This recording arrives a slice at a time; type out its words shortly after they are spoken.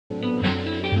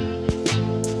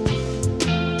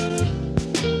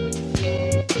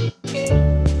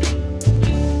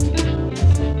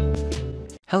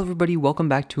Hello everybody, welcome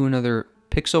back to another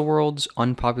Pixel Worlds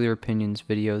Unpopular Opinions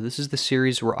video. This is the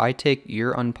series where I take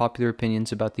your unpopular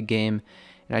opinions about the game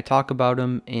and I talk about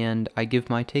them and I give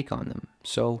my take on them.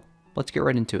 So let's get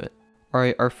right into it.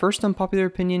 Alright, our first unpopular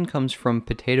opinion comes from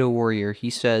Potato Warrior. He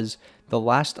says, the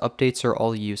last updates are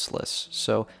all useless.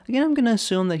 So again, I'm going to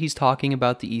assume that he's talking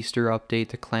about the Easter update,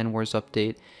 the Clan Wars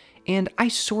update, and I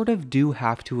sort of do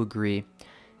have to agree.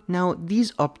 Now,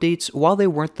 these updates, while they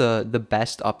weren't the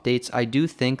best updates, I do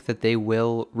think that they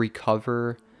will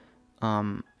recover.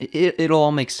 It'll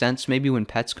all make sense maybe when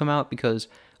pets come out, because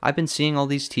I've been seeing all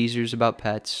these teasers about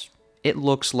pets. It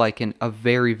looks like a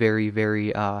very, very,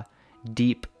 very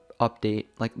deep update.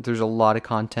 Like, there's a lot of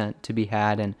content to be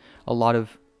had and a lot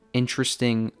of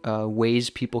interesting ways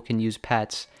people can use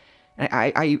pets. And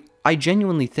I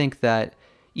genuinely think that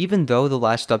even though the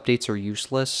last updates are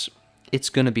useless, it's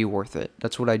going to be worth it.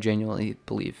 That's what I genuinely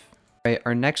believe. All right,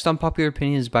 our next unpopular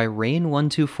opinion is by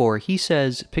Rain124. He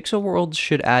says, Pixel Worlds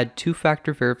should add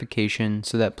two-factor verification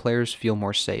so that players feel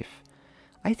more safe.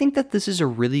 I think that this is a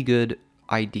really good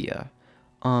idea.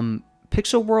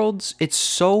 Pixel Worlds, it's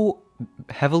so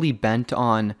heavily bent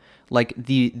on, like,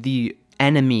 the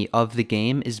enemy of the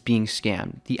game is being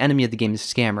scammed. The enemy of the game is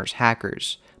scammers,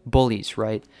 hackers, bullies,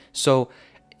 right? So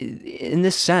in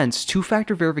this sense,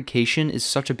 two-factor verification is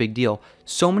such a big deal.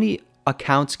 So many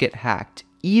accounts get hacked.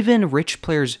 Even rich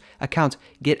players' accounts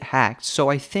get hacked. So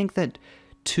I think that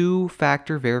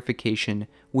two-factor verification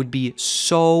would be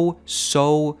such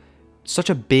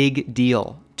a big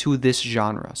deal to this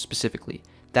genre specifically.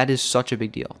 That is such a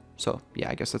big deal. So yeah,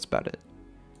 I guess that's about it.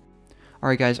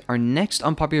 Alright guys, our next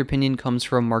unpopular opinion comes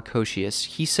from Marcosius.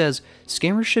 He says,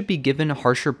 scammers should be given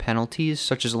harsher penalties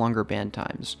such as longer ban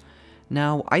times.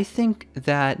 Now, I think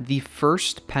that the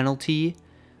first penalty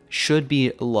should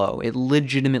be low. It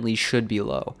legitimately should be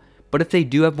low. But if they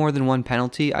do have more than one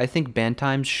penalty, I think ban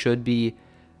times should be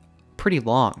pretty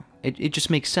long. It just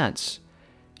makes sense.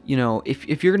 You know,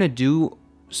 if you're going to do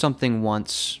something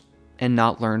once and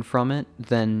not learn from it,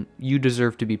 then you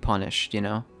deserve to be punished, you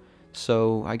know?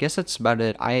 So I guess that's about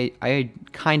it. I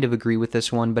kind of agree with this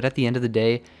one, but at the end of the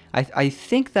day, I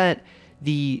think that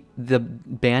the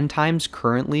ban times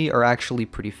currently are actually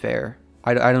pretty fair.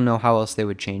 I don't know how else they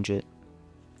would change it.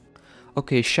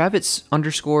 Okay,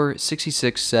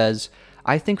 Shavitz_66 says,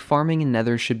 I think farming in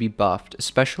Nether should be buffed,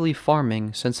 especially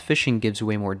farming, since fishing gives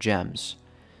away more gems.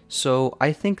 So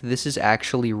I think this is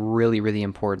actually really, really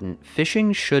important.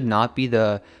 Fishing should not be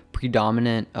the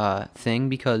predominant thing,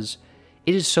 because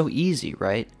it is so easy,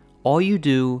 right? All you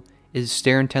do is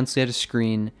stare intensely at a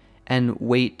screen and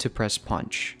wait to press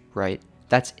punch, right?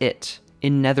 That's it.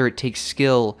 In Nether, it takes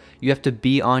skill. You have to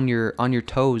be on your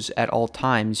toes at all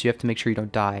times. You have to make sure you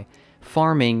don't die.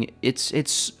 Farming,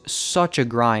 it's such a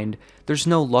grind. There's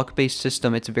no luck-based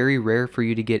system. It's very rare for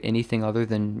you to get anything other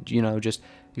than, you know, just,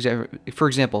 for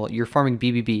example, you're farming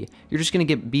BBB. You're just going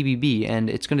to get BBB, and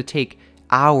it's going to take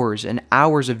hours and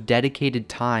hours of dedicated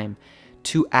time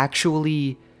to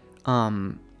actually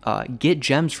get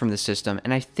gems from the system.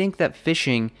 And I think that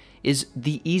fishing is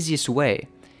the easiest way.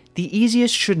 The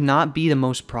easiest should not be the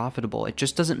most profitable. It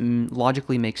just doesn't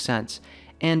logically make sense.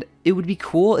 And it would be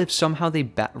cool if somehow they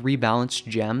rebalanced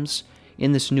gems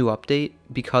in this new update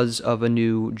because of a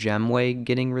new gem way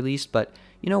getting released. But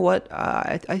you know what?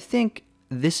 I think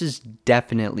this is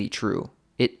definitely true.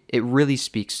 It really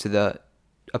speaks to the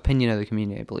opinion of the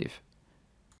community, I believe.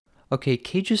 Okay,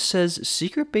 Cages says,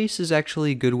 secret base is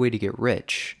actually a good way to get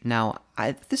rich. Now,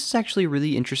 this is actually a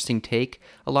really interesting take.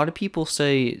 A lot of people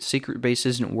say secret base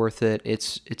isn't worth it,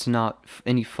 it's not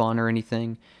any fun or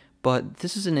anything, but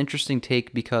this is an interesting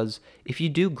take because if you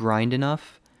do grind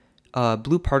enough,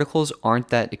 blue particles aren't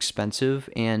that expensive,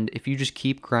 and if you just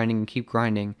keep grinding and keep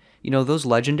grinding, you know, those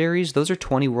legendaries, those are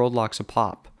 20 world locks a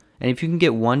pop. And if you can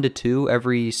get 1 to 2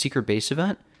 every secret base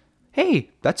event, hey,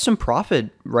 that's some profit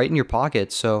right in your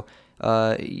pocket. So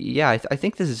yeah, I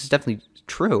think this is definitely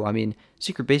true. I mean,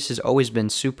 secret base has always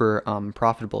been super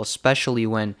profitable, especially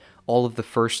when all of the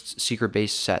first secret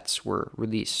base sets were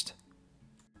released.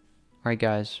 Alright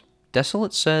guys,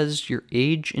 Desolate says, your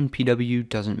age in PW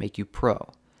doesn't make you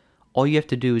pro. All you have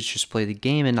to do is just play the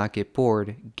game and not get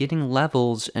bored. Getting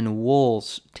levels and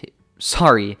world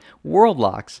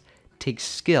locks takes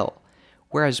skill,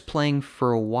 whereas playing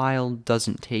for a while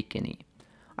doesn't take any.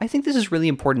 I think this is really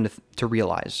important to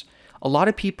realize. A lot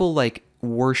of people like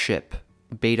worship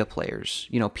beta players,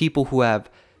 you know, people who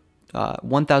have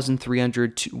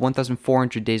 1,300 to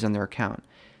 1,400 days on their account.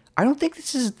 I don't think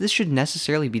this should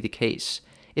necessarily be the case.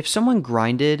 If someone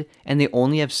grinded and they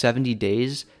only have 70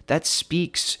 days, that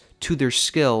speaks to their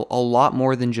skill a lot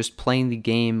more than just playing the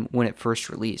game when it first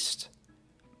released.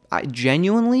 I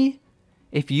genuinely,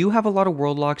 if you have a lot of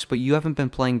world locks, but you haven't been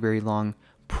playing very long,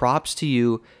 props to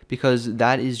you, because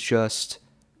that is just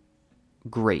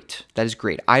great. That is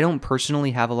great. I don't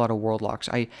personally have a lot of world locks.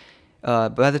 By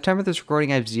the time of this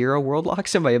recording, I have 0 world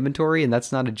locks in my inventory, and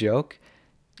that's not a joke.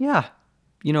 Yeah,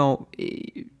 you know,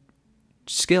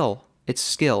 skill. It's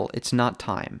skill. It's not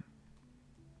time.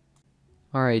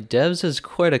 Alright, Devs has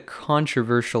quite a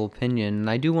controversial opinion, and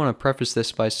I do want to preface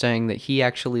this by saying that he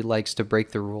actually likes to break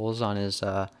the rules on his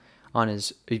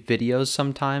videos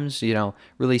sometimes, you know,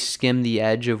 really skim the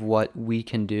edge of what we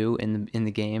can do in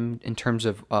the game in terms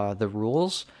of the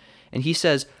rules. And he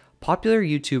says, popular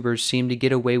YouTubers seem to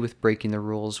get away with breaking the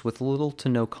rules with little to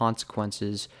no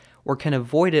consequences, or can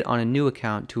avoid it on a new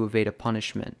account to evade a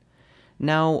punishment.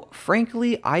 Now,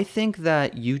 frankly, I think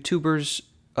that YouTubers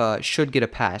should get a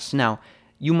pass. Now,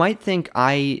 you might think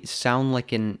I sound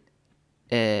like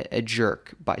a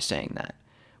jerk by saying that.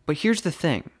 But here's the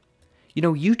thing. You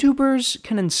know, YouTubers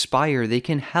can inspire, they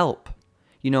can help.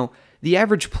 You know, the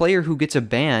average player who gets a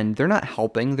ban, they're not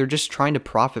helping, they're just trying to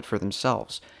profit for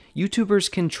themselves.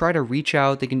 YouTubers can try to reach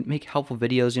out, they can make helpful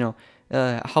videos, you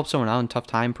know, help someone out in a tough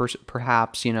time,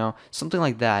 perhaps, you know, something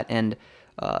like that. And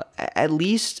at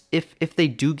least if they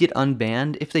do get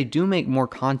unbanned, if they do make more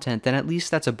content, then at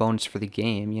least that's a bonus for the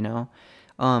game, you know?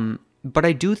 But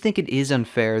I do think it is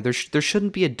unfair. There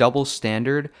shouldn't be a double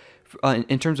standard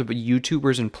in terms of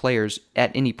YouTubers and players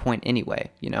at any point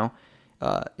anyway, you know?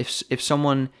 If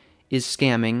someone is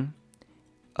scamming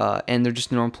and they're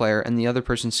just a normal player and the other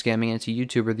person's scamming and it's a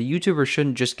YouTuber, the YouTuber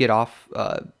shouldn't just get off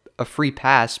a free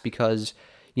pass because,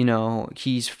 you know,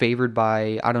 he's favored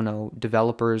by, I don't know,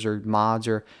 developers or mods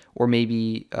or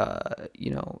maybe,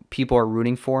 you know, people are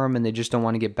rooting for him and they just don't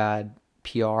want to get bad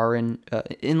PR and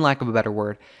in lack of a better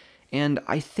word. And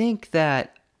I think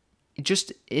that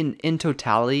just in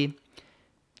totality,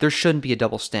 there shouldn't be a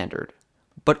double standard.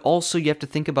 But also you have to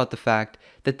think about the fact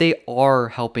that they are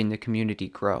helping the community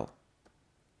grow.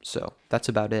 So that's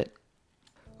about it.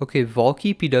 Okay,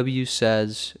 Volky PW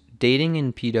says, dating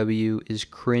in PW is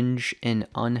cringe and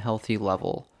unhealthy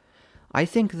level. I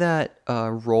think that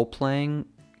role-playing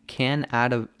can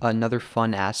add another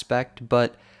fun aspect,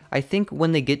 but I think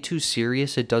when they get too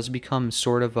serious, it does become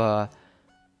sort of a,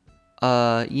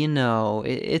 you know,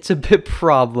 it's a bit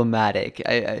problematic.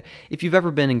 If you've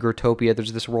ever been in Growtopia,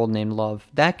 there's this world named Love.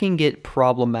 That can get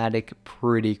problematic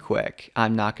pretty quick,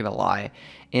 I'm not gonna lie.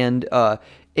 And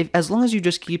as long as you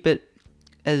just keep it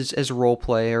as role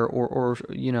play or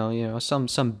you know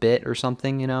some bit or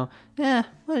something, you know, well,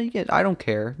 I don't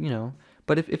care, you know.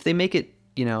 But if they make it,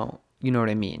 you know what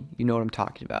I mean, you know what I'm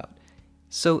talking about.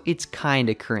 So it's kind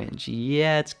of cringe.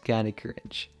 Yeah, it's kind of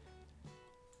cringe.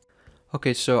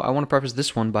 Okay, so I want to preface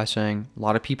this one by saying a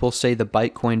lot of people say the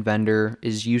Bytecoin vendor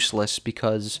is useless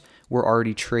because we're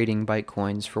already trading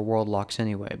Bytecoins for world locks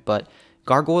anyway. But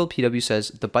Gargoyle PW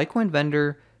says the Bytecoin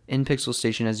vendor in Pixel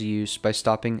Station has a use by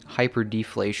stopping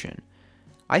hyperdeflation.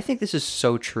 I think this is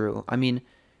so true. I mean,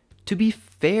 to be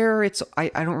fair, I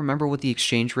don't remember what the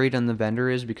exchange rate on the vendor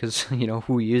is because, you know,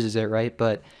 who uses it, right?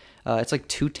 But it's like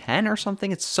 210 or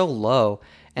something. It's so low.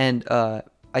 And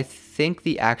I think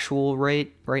the actual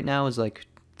rate right now is like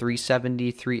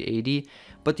 370, 380.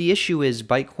 But the issue is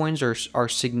Bytecoins are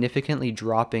significantly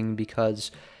dropping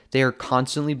because they are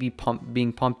constantly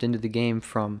being pumped into the game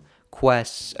from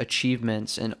quests,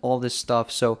 achievements, and all this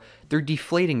stuff. So they're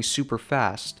deflating super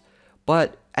fast.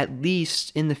 But at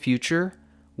least in the future,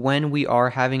 when we are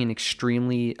having an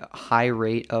extremely high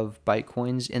rate of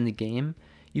Bytecoins in the game,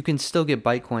 you can still get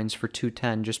Bytecoins for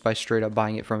 210 just by straight up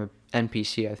buying it from an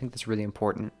NPC. I think that's really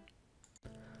important.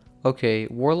 Okay,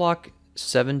 Warlock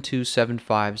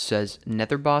 7275 says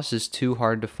Nether boss is too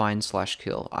hard to find /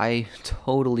 kill. I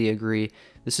totally agree.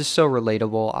 This is so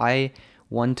relatable. I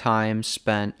one time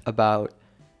spent about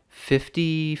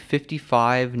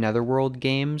 55 Netherworld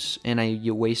games and I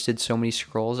wasted so many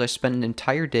scrolls. I spent an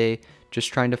entire day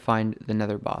just trying to find the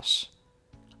Nether boss.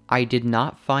 I did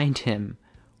not find him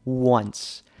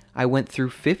once. I went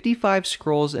through 55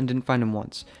 scrolls and didn't find him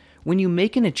once. When you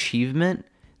make an achievement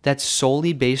that's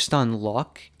solely based on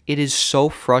luck, it is so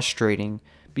frustrating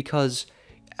because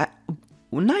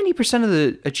 90% of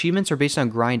the achievements are based on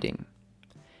grinding.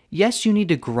 Yes, you need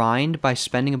to grind by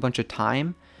spending a bunch of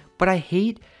time, but I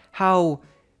hate how,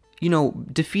 you know,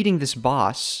 defeating this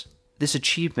boss, this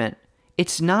achievement,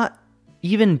 it's not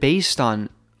even based on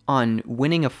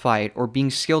winning a fight or being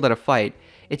skilled at a fight.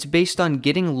 It's based on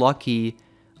getting lucky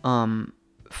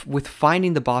with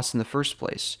finding the boss in the first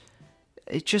place.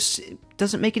 It just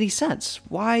doesn't make any sense.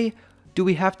 Why do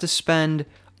we have to spend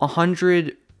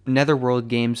 100 Netherworld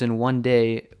games in one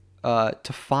day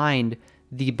to find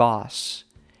the boss?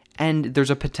 and there's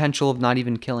a potential of not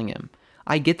even killing him.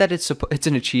 I get that it's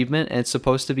an achievement and it's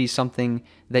supposed to be something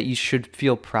that you should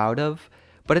feel proud of,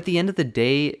 but at the end of the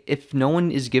day, if no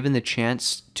one is given the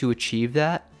chance to achieve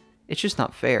that, it's just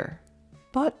not fair.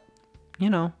 But, you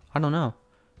know, I don't know.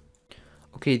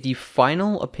 Okay, the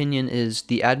final opinion is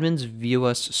the admins view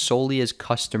us solely as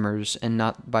customers and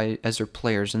not as their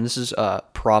players, and this is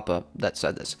Propa that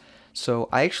said this. So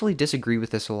I actually disagree with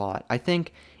this a lot. I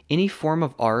think any form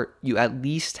of art, you at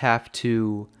least have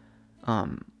to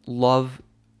love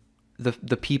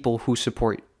the people who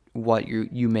support what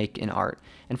you make in art.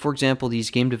 And for example, these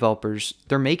game developers,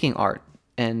 they're making art,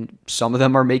 and some of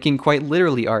them are making quite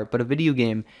literally art, but a video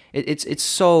game, it's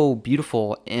so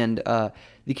beautiful, and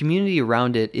the community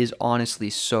around it is honestly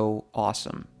so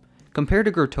awesome. Compared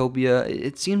to Growtopia,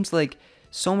 it seems like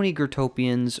so many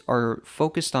Growtopians are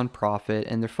focused on profit,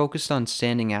 and they're focused on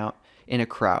standing out in a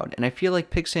crowd. And I feel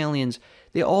like Pixalians,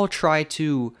 they all try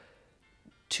to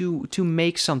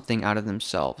make something out of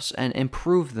themselves and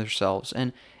improve themselves.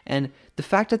 And the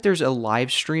fact that there's a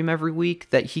live stream every week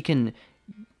that he can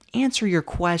answer your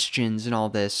questions and all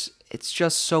this, it's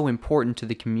just so important to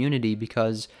the community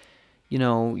because, you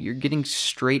know, you're getting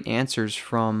straight answers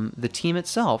from the team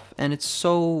itself, and it's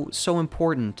so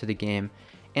important to the game.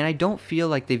 And I don't feel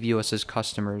like they view us as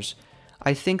customers.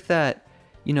 I think that,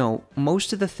 you know,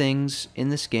 most of the things in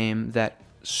this game that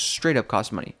straight up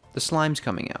cost money, the slimes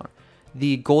coming out,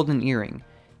 the golden earring,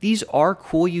 these are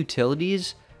cool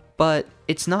utilities, but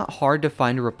it's not hard to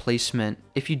find a replacement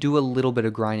if you do a little bit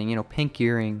of grinding. You know, pink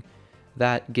earring,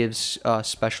 that gives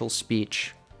special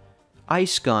speech.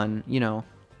 Ice gun, you know,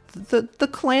 the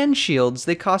clan shields,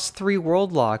 they cost 3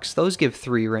 world locks. Those give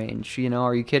 3 range, you know,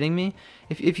 are you kidding me?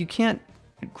 If you can't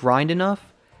grind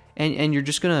enough and you're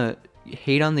just gonna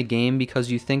hate on the game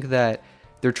because you think that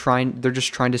they're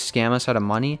just trying to scam us out of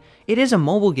money. It is a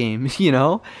mobile game, you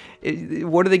know?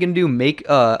 What are they going to do? Make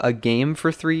a game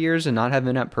for 3 years and not have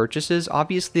in-app purchases?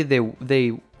 Obviously,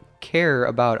 they care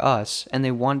about us, and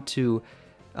they want to,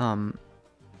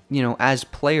 you know, as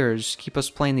players, keep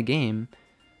us playing the game.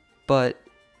 But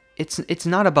it's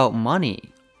not about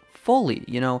money fully,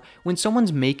 you know? When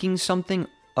someone's making something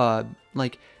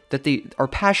like that they are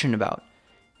passionate about,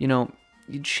 you know,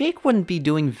 Jake wouldn't be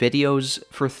doing videos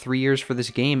for 3 years for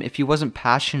this game if he wasn't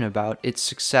passionate about its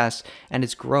success and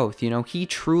its growth. You know, he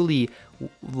truly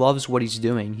loves what he's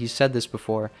doing. He's said this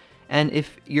before. And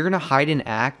if you're gonna hide and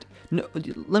act, no,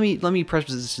 let me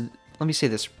preface this. Let me say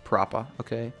this, Propa,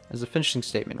 okay, as a finishing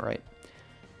statement, right?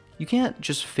 You can't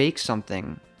just fake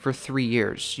something for 3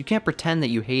 years. You can't pretend that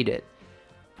you hate it.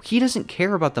 He doesn't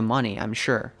care about the money, I'm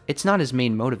sure. It's not his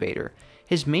main motivator.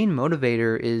 His main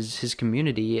motivator is his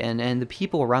community and the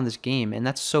people around this game, and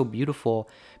that's so beautiful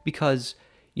because,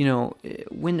 you know,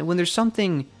 when there's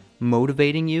something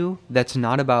motivating you that's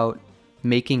not about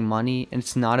making money and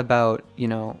it's not about, you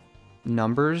know,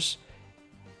 numbers,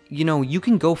 you know, you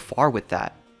can go far with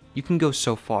that. You can go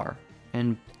so far,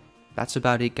 and that's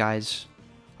about it, guys.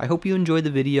 I hope you enjoyed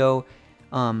the video.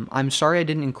 I'm sorry I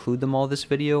didn't include them all this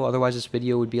video, otherwise this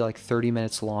video would be like 30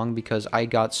 minutes long because I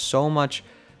got so much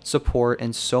support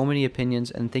and so many opinions,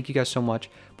 and thank you guys so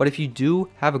much. But if you do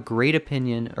have a great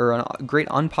opinion or a great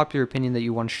unpopular opinion that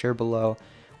you want to share below,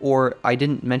 or I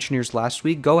didn't mention yours last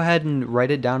week, go ahead and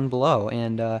write it down below,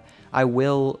 and I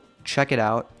will check it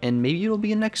out, and maybe it'll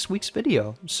be in next week's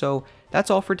video. So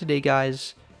that's all for today,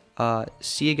 guys.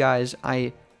 See you guys.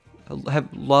 I have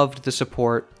loved the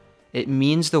support. It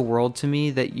means the world to me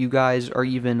that you guys are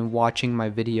even watching my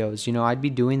videos. You know, I'd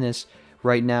be doing this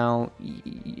right now,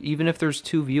 even if there's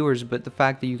 2 viewers, but the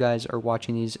fact that you guys are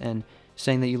watching these and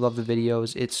saying that you love the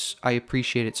videos, I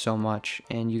appreciate it so much,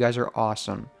 and you guys are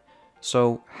awesome.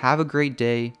 So have a great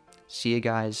day. See you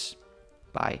guys.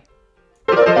 Bye.